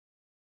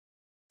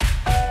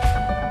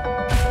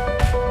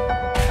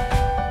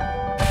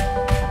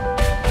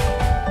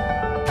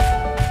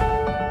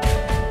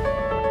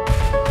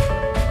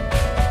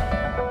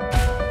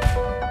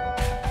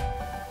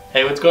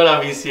going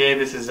on, VCA?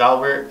 This is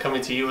Albert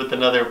coming to you with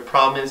another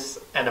promise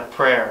and a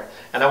prayer.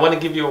 And I want to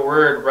give you a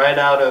word right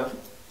out of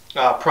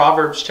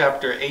Proverbs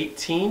chapter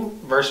 18,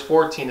 verse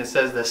 14. It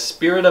says, "The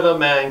spirit of a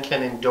man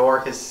can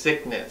endure his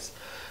sickness,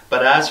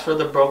 but as for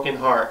the broken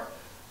heart,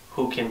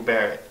 who can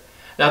bear it?"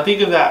 Now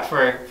think of that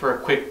for a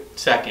quick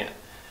second.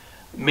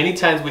 Many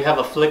times we have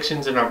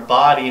afflictions in our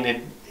body, and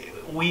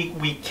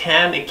it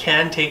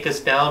can take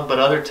us down, but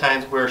other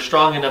times we're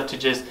strong enough to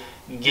just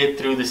get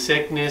through the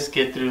sickness,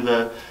 get through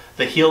the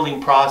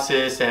healing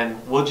process,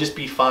 and we'll just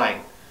be fine.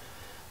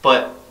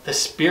 But the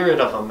spirit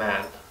of a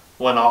man,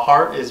 when our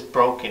heart is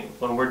broken,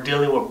 when we're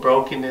dealing with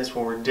brokenness,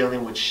 when we're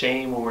dealing with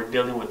shame, when we're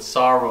dealing with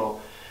sorrow,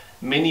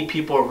 many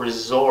people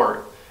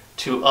resort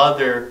to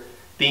other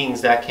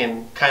things that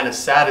can kind of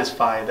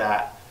satisfy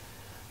that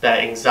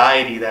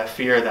anxiety, that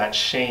fear, that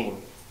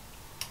shame.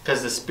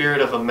 Because the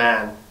spirit of a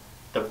man,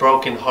 the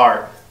broken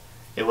heart,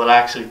 it will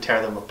actually tear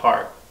them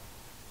apart.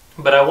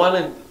 But I want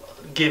to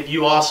give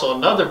you also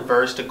another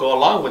verse to go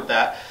along with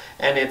that,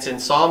 and it's in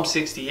Psalm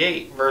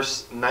 68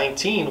 verse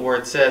 19, where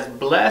it says,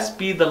 "Blessed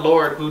be the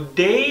Lord who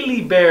daily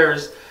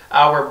bears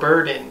our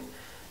burden,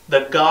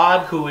 the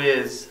God who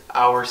is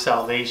our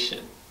salvation."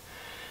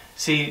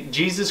 See,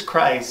 Jesus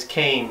Christ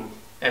came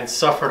and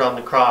suffered on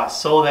the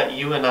cross so that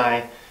you and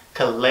I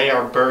could lay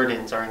our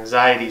burdens, our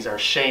anxieties, our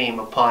shame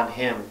upon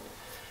him.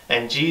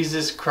 And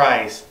Jesus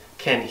Christ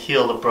can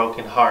heal a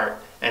broken heart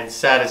and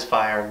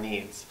satisfy our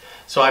needs.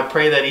 So I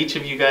pray that each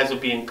of you guys will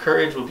be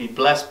encouraged, will be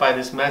blessed by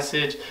this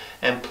message.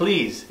 And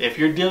please, if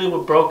you're dealing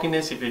with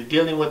brokenness, if you're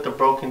dealing with the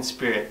broken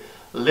spirit,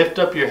 lift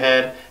up your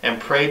head and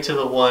pray to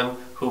the one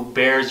who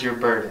bears your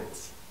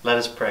burdens. Let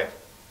us pray.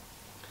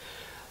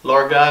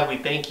 Lord God, we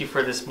thank you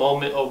for this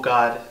moment, oh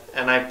God.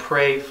 And I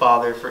pray,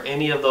 Father, for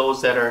any of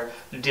those that are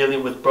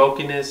dealing with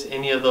brokenness,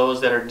 any of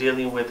those that are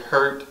dealing with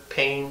hurt,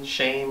 pain,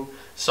 shame,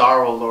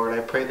 sorrow, Lord. I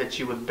pray that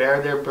you would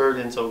bear their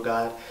burdens, oh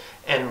God,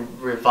 and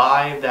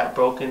revive that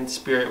broken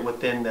spirit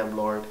within them,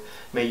 Lord.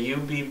 May you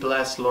be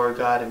blessed, Lord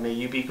God, and may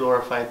you be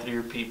glorified through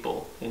your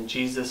people. In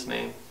Jesus'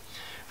 name.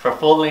 For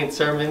full-length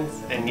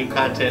sermons and new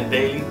content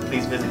daily,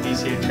 please visit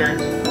VCA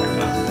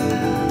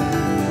Church.com.